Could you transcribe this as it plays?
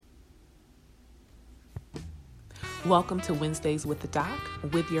Welcome to Wednesdays with the Doc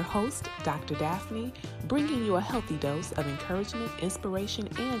with your host, Dr. Daphne, bringing you a healthy dose of encouragement, inspiration,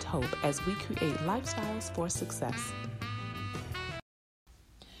 and hope as we create lifestyles for success.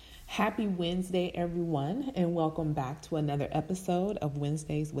 Happy Wednesday, everyone, and welcome back to another episode of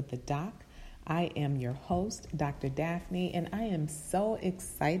Wednesdays with the Doc. I am your host, Dr. Daphne, and I am so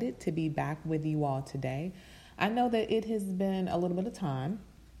excited to be back with you all today. I know that it has been a little bit of time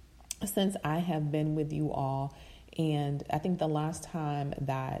since I have been with you all. And I think the last time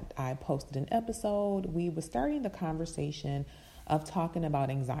that I posted an episode, we were starting the conversation of talking about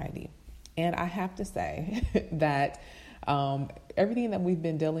anxiety. And I have to say that everything that we've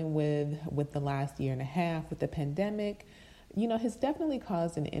been dealing with the last year and a half with the pandemic, has definitely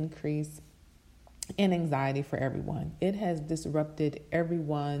caused an increase in anxiety for everyone. It has disrupted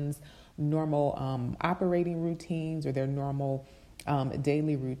everyone's normal operating routines or their normal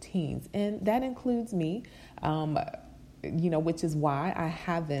daily routines. And that includes me, which is why I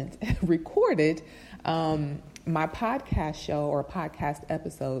haven't recorded my podcast show or podcast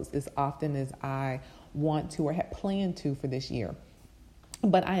episodes as often as I want to or had planned to for this year.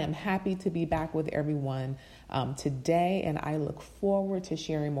 But I am happy to be back with everyone today, and I look forward to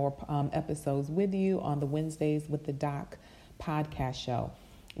sharing more episodes with you on the Wednesdays with the Doc podcast show.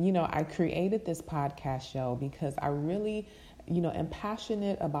 I created this podcast show because I really am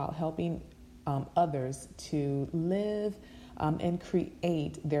passionate about helping others to live and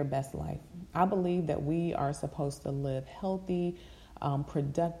create their best life. I believe that we are supposed to live healthy,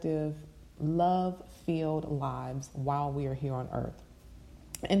 productive, love-filled lives while we are here on earth.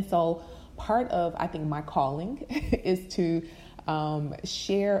 And so part of, I think, my calling is to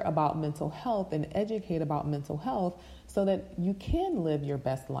share about mental health and educate about mental health so that you can live your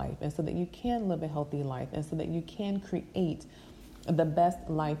best life and so that you can live a healthy life and so that you can create the best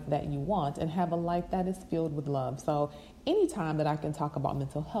life that you want and have a life that is filled with love. So anytime that I can talk about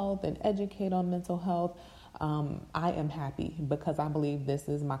mental health and educate on mental health, I am happy because I believe this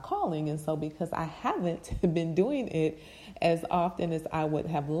is my calling. And so because I haven't been doing it as often as I would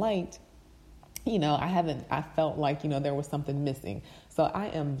have liked, I felt like, there was something missing. So I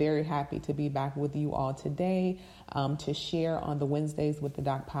am very happy to be back with you all today to share on the Wednesdays with the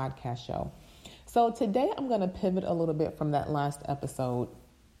Doc podcast show. So today I'm going to pivot a little bit from that last episode.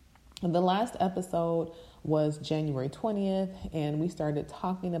 The last episode was January 20th, and we started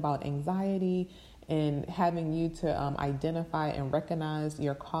talking about anxiety and having you to identify and recognize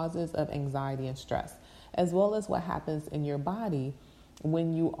your causes of anxiety and stress, as well as what happens in your body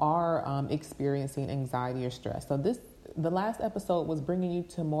when you are experiencing anxiety or stress. So the last episode was bringing you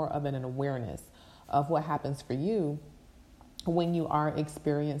to more of an awareness of what happens for you when you are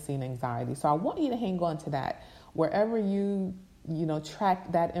experiencing anxiety. So I want you to hang on to that. Wherever you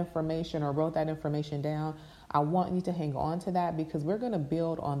tracked that information or wrote that information down, I want you to hang on to that because we're going to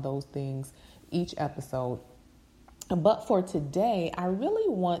build on those things each episode. But for today, I really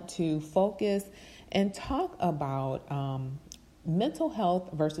want to focus and talk about mental health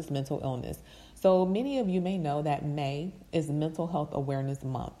versus mental illness. So many of you may know that May is Mental Health Awareness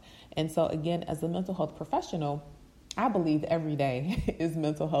Month. And so again, as a mental health professional, I believe every day is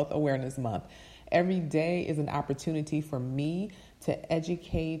Mental Health Awareness Month. Every day is an opportunity for me to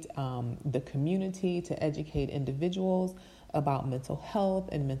educate the community, to educate individuals about mental health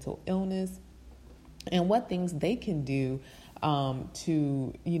and mental illness and what things they can do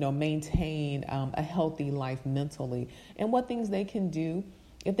to, maintain a healthy life mentally, and what things they can do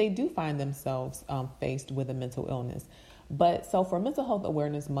if they do find themselves faced with a mental illness. But so for Mental Health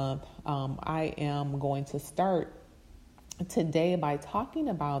Awareness Month, I am going to start today by talking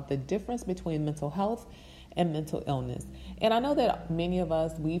about the difference between mental health and mental illness. And I know that many of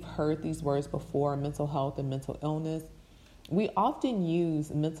us, we've heard these words before, mental health and mental illness. We often use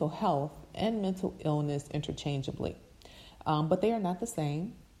mental health and mental illness interchangeably, but they are not the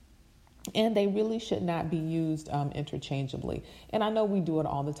same. And they really should not be used interchangeably. And I know we do it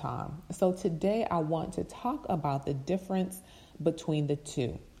all the time. So today I want to talk about the difference between the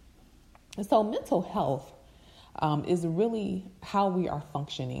two. So mental health is really how we are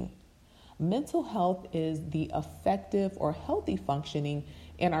functioning. Mental health is the effective or healthy functioning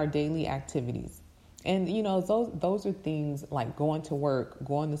in our daily activities. And, those are things like going to work,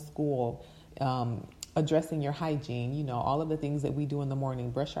 going to school, addressing your hygiene, all of the things that we do in the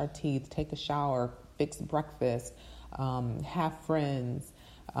morning, brush our teeth, take a shower, fix breakfast, have friends,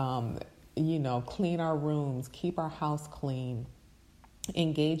 clean our rooms, keep our house clean,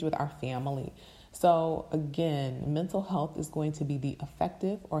 engage with our family. So again, mental health is going to be the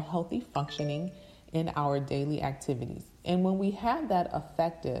effective or healthy functioning in our daily activities. And when we have that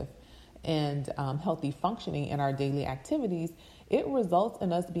effective and healthy functioning in our daily activities, it results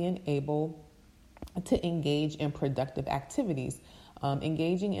in us being able to engage in productive activities.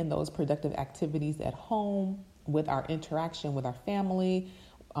 Engaging in those productive activities at home, with our interaction with our family,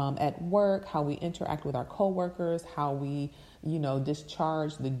 at work, how we interact with our coworkers, how we,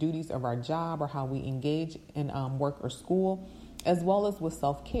 discharge the duties of our job, or how we engage in work or school, as well as with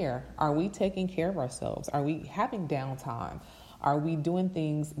self-care. Are we taking care of ourselves? Are we having downtime? Are we doing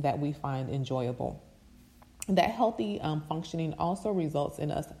things that we find enjoyable? That healthy functioning also results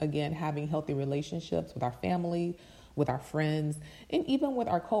in us, again, having healthy relationships with our family, with our friends, and even with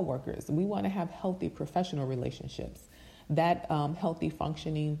our coworkers. We want to have healthy professional relationships. That healthy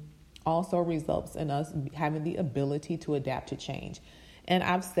functioning also results in us having the ability to adapt to change. And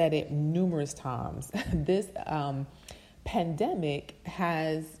I've said it numerous times. This pandemic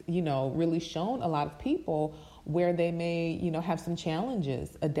has, really shown a lot of people where they may, have some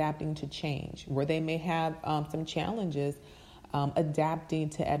challenges adapting to change, where they may have some challenges adapting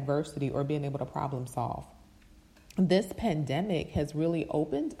to adversity or being able to problem solve. This pandemic has really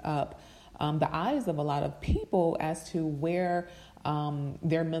opened up the eyes of a lot of people as to where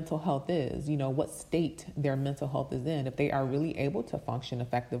their mental health is, what state their mental health is in, if they are really able to function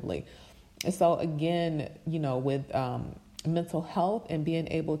effectively. So again, with mental health and being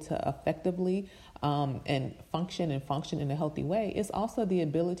able to effectively and function in a healthy way, it's also the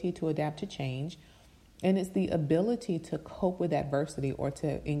ability to adapt to change. And it's the ability to cope with adversity or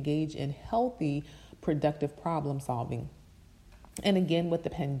to engage in healthy, productive problem solving. And again, with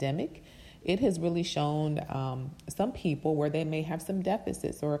the pandemic, it has really shown some people where they may have some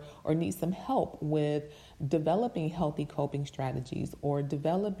deficits or need some help with developing healthy coping strategies or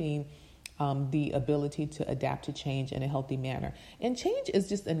developing the ability to adapt to change in a healthy manner. And change is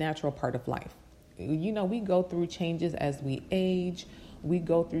just a natural part of life. We go through changes as we age. We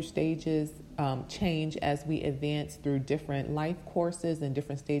go through stages, change as we advance through different life courses and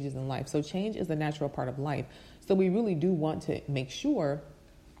different stages in life. So change is a natural part of life. So we really do want to make sure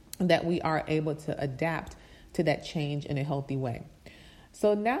that we are able to adapt to that change in a healthy way.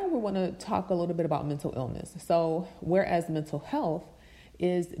 So now we want to talk a little bit about mental illness. So whereas mental health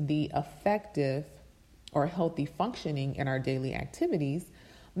is the effective or healthy functioning in our daily activities,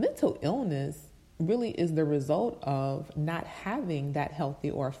 mental illness really is the result of not having that healthy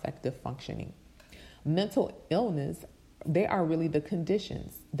or effective functioning. Mental illness, they are really the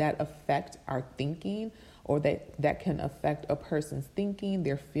conditions that affect our thinking or that can affect a person's thinking,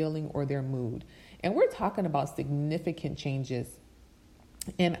 their feeling, or their mood. And we're talking about significant changes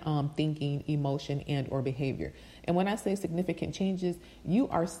in thinking, emotion, and or behavior. And when I say significant changes, you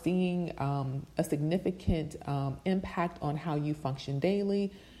are seeing a significant impact on how you function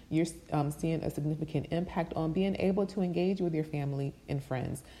daily. You're seeing a significant impact on being able to engage with your family and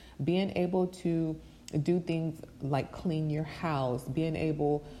friends, being able to do things like clean your house, being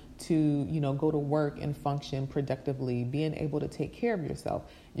able to, go to work and function productively, being able to take care of yourself.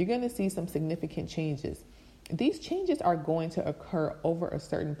 You're going to see some significant changes. These changes are going to occur over a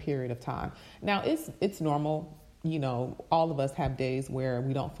certain period of time. Now, it's normal. All of us have days where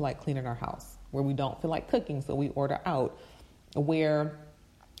we don't feel like cleaning our house, where we don't feel like cooking, so we order out, where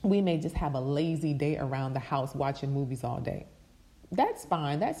we may just have a lazy day around the house watching movies all day. That's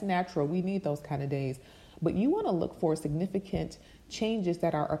fine. That's natural. We need those kind of days. But you want to look for significant changes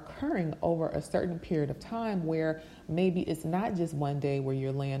that are occurring over a certain period of time where maybe it's not just one day where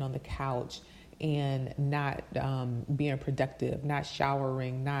you're laying on the couch and not being productive, not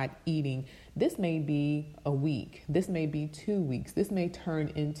showering, not eating. This may be a week. This may be 2 weeks. This may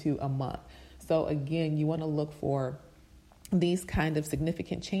turn into a month. So again, you want to look for these kind of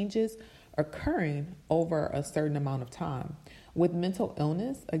significant changes occurring over a certain amount of time. With mental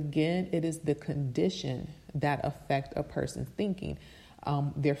illness, again, it is the condition that affect a person's thinking,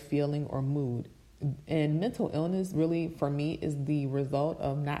 their feeling or mood. And mental illness really, for me, is the result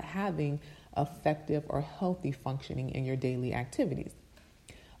of not having effective or healthy functioning in your daily activities.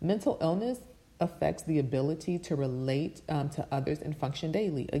 Mental illness affects the ability to relate to others and function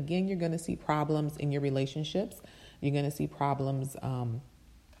daily. Again, you're going to see problems in your relationships. You're going to see problems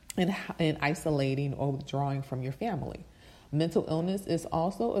in isolating or withdrawing from your family. Mental illness is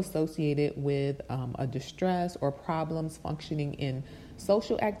also associated with a distress or problems functioning in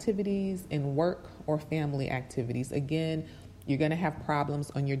social activities, in work or family activities. Again, you're going to have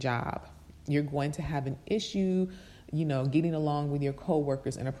problems on your job. You're going to have an issue, getting along with your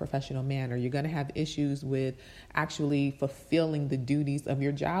coworkers in a professional manner. You're going to have issues with actually fulfilling the duties of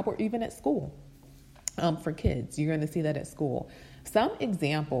your job or even at school. For kids, you're going to see that at school. Some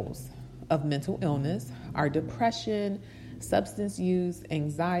examples of mental illness are depression, Substance use,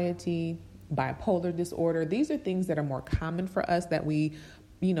 anxiety, bipolar disorder. These are things that are more common for us that we,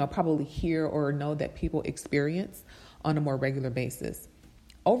 probably hear or know that people experience on a more regular basis.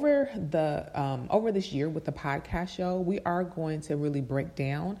 Over this year with the podcast show, we are going to really break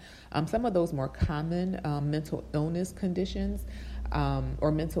down some of those more common mental illness conditions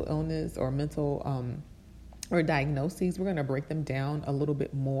or mental illness or mental or diagnoses. We're going to break them down a little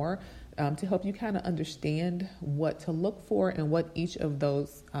bit more to help you kind of understand what to look for and what each of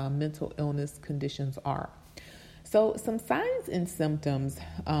those mental illness conditions are. So some signs and symptoms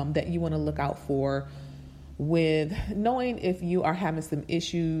that you want to look out for with knowing if you are having some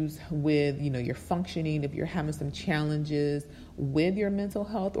issues with, your functioning, if you're having some challenges with your mental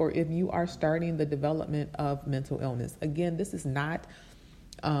health, or if you are starting the development of mental illness. Again, this is not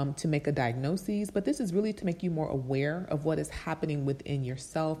to make a diagnosis, but this is really to make you more aware of what is happening within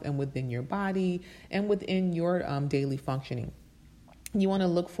yourself and within your body and within your daily functioning. You want to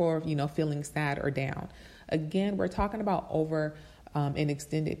look for, feeling sad or down. Again, we're talking about over an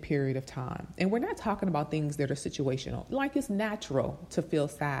extended period of time. And we're not talking about things that are situational. Like it's natural to feel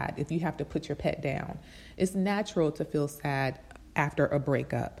sad if you have to put your pet down. It's natural to feel sad after a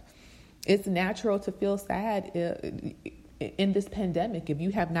breakup. It's natural to feel sad in this pandemic if you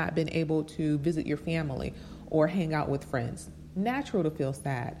have not been able to visit your family or hang out with friends. Natural to feel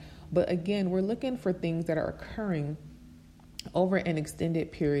sad. But again, we're looking for things that are occurring over an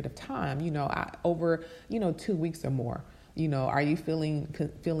extended period of time, over 2 weeks or more. Are you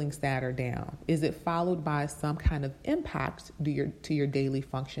feeling sad or down? Is it followed by some kind of impact to your daily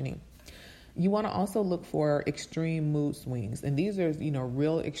functioning? You want to also look for extreme mood swings. And these are,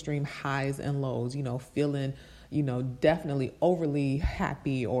 real extreme highs and lows, feeling, definitely overly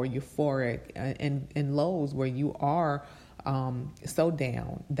happy or euphoric, and lows where you are so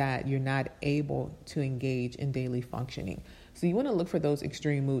down that you're not able to engage in daily functioning. So you want to look for those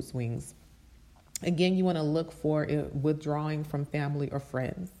extreme mood swings. Again, you want to look for withdrawing from family or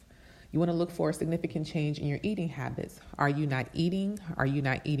friends. You want to look for a significant change in your eating habits. Are you not eating? Are you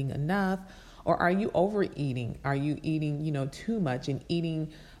not eating enough? Or are you overeating? Are you eating, too much and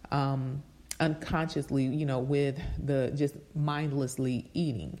eating unconsciously, with the just mindlessly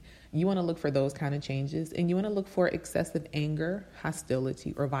eating? You want to look for those kind of changes, and you want to look for excessive anger,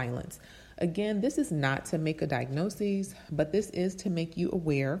 hostility, or violence. Again, this is not to make a diagnosis, but this is to make you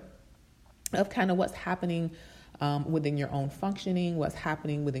aware of kind of what's happening within your own functioning, what's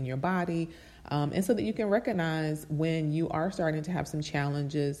happening within your body, and so that you can recognize when you are starting to have some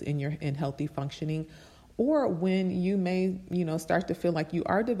challenges in healthy functioning, or when you may, start to feel like you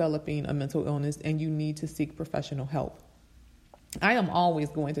are developing a mental illness and you need to seek professional help. I am always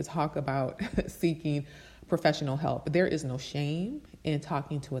going to talk about seeking professional help. There is no shame in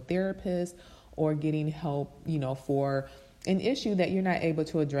talking to a therapist or getting help, for an issue that you're not able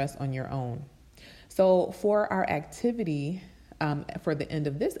to address on your own. So for our activity, for the end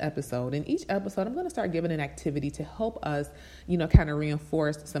of this episode, in each episode, I'm going to start giving an activity to help us, kind of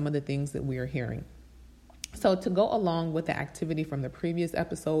reinforce some of the things that we are hearing. So to go along with the activity from the previous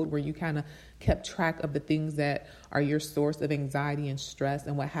episode where you kind of kept track of the things that are your source of anxiety and stress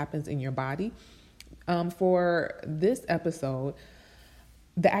and what happens in your body, for this episode,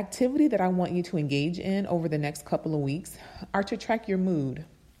 the activity that I want you to engage in over the next couple of weeks are to track your mood.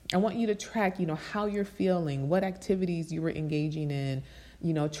 I want you to track, how you're feeling, what activities you were engaging in,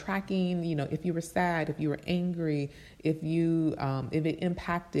 tracking, if you were sad, if you were angry, if it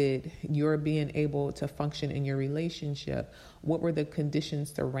impacted your being able to function in your relationship, what were the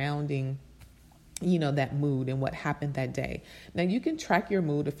conditions surrounding, that mood and what happened that day. Now you can track your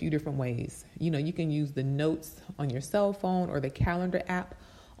mood a few different ways. You can use the notes on your cell phone or the calendar app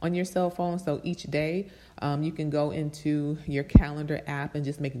on your cell phone. So each day, you can go into your calendar app and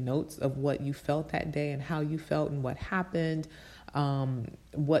just make notes of what you felt that day and how you felt and what happened,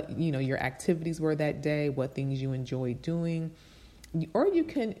 what, your activities were that day, what things you enjoyed doing. Or you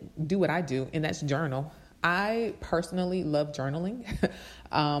can do what I do, and that's journal. I personally love journaling.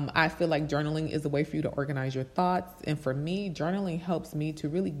 I feel like journaling is a way for you to organize your thoughts. And for me, journaling helps me to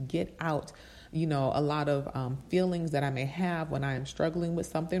really get out, a lot of feelings that I may have when I am struggling with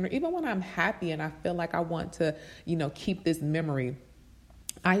something, or even when I'm happy and I feel like I want to, keep this memory.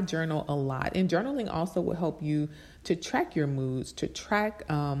 I journal a lot, and journaling also will help you to track your moods, to track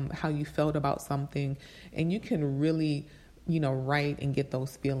how you felt about something, and you can really, write and get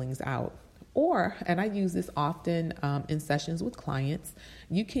those feelings out. Or, and I use this often in sessions with clients,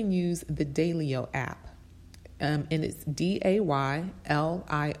 you can use the Daylio app. And it's DAYLIO.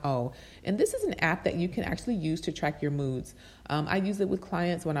 And this is an app that you can actually use to track your moods. I use it with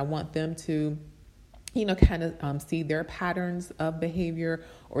clients when I want them to kind of see their patterns of behavior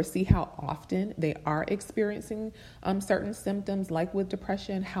or see how often they are experiencing certain symptoms, like with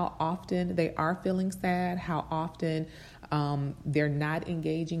depression, how often they are feeling sad, how often they're not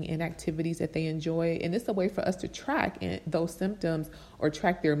engaging in activities that they enjoy. And it's a way for us to track those symptoms or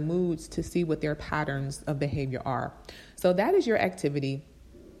track their moods to see what their patterns of behavior are. So that is your activity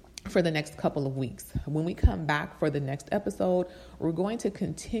for the next couple of weeks. When we come back for the next episode, we're going to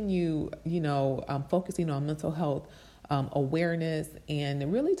continue, focusing on mental health awareness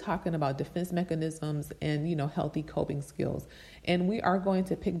and really talking about defense mechanisms and, healthy coping skills. And we are going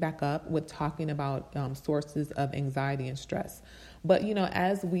to pick back up with talking about sources of anxiety and stress. But,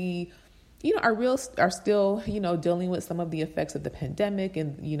 as we are still, dealing with some of the effects of the pandemic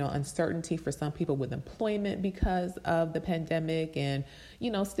and, uncertainty for some people with employment because of the pandemic and,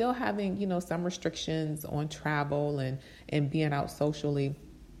 still having, some restrictions on travel and being out socially.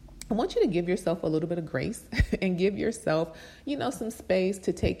 I want you to give yourself a little bit of grace and give yourself, some space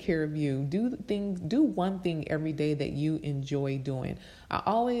to take care of you. Do one thing every day that you enjoy doing. I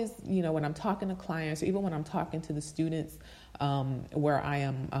always, when I'm talking to clients, or even when I'm talking to the students, where I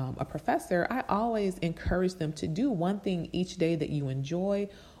am a professor, I always encourage them to do one thing each day that you enjoy,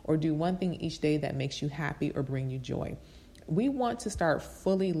 or do one thing each day that makes you happy or bring you joy. We want to start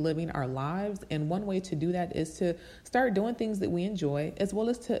fully living our lives. And one way to do that is to start doing things that we enjoy, as well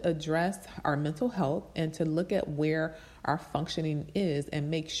as to address our mental health and to look at where our functioning is and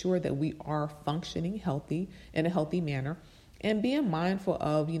make sure that we are functioning healthy in a healthy manner. And being mindful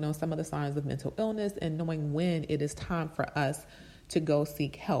of, some of the signs of mental illness and knowing when it is time for us to go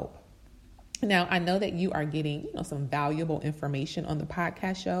seek help. Now, I know that you are getting, some valuable information on the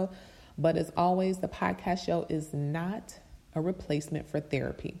podcast show, but as always, the podcast show is not a replacement for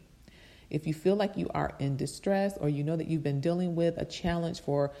therapy. If you feel like you are in distress, or that you've been dealing with a challenge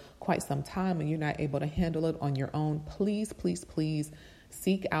for quite some time and you're not able to handle it on your own, please, please, please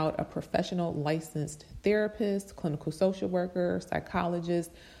seek out a professional licensed therapist, clinical social worker,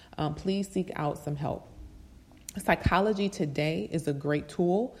 psychologist. Please seek out some help. Psychology Today is a great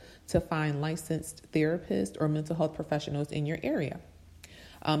tool to find licensed therapists or mental health professionals in your area.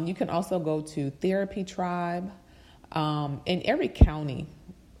 You can also go to Therapy Tribe. And every county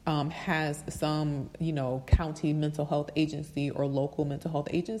has some, county mental health agency or local mental health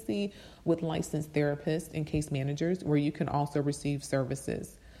agency with licensed therapists and case managers where you can also receive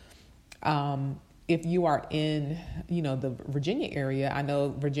services. If you are in, the Virginia area, I know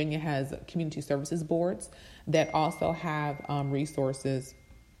Virginia has community services boards that also have resources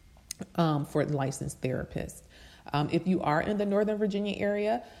for licensed therapists. If you are in the Northern Virginia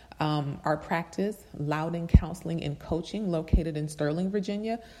area, our practice, Loudon Counseling and Coaching, located in Sterling,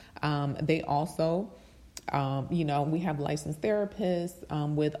 Virginia, they also, we have licensed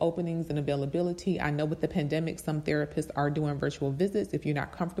therapists with openings and availability. I know with the pandemic, some therapists are doing virtual visits. If you're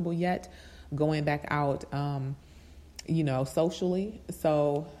not comfortable yet going back out, socially.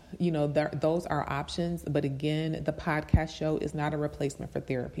 So, those are options. But again, the podcast show is not a replacement for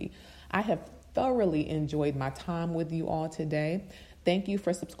therapy. I have thoroughly enjoyed my time with you all today. Thank you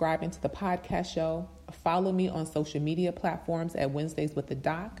for subscribing to the podcast show. Follow me on social media platforms at Wednesdays with the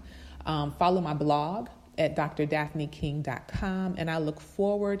Doc. Follow my blog at drdaphneking.com. And I look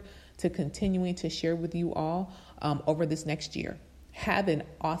forward to continuing to share with you all over this next year. Have an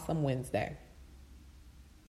awesome Wednesday.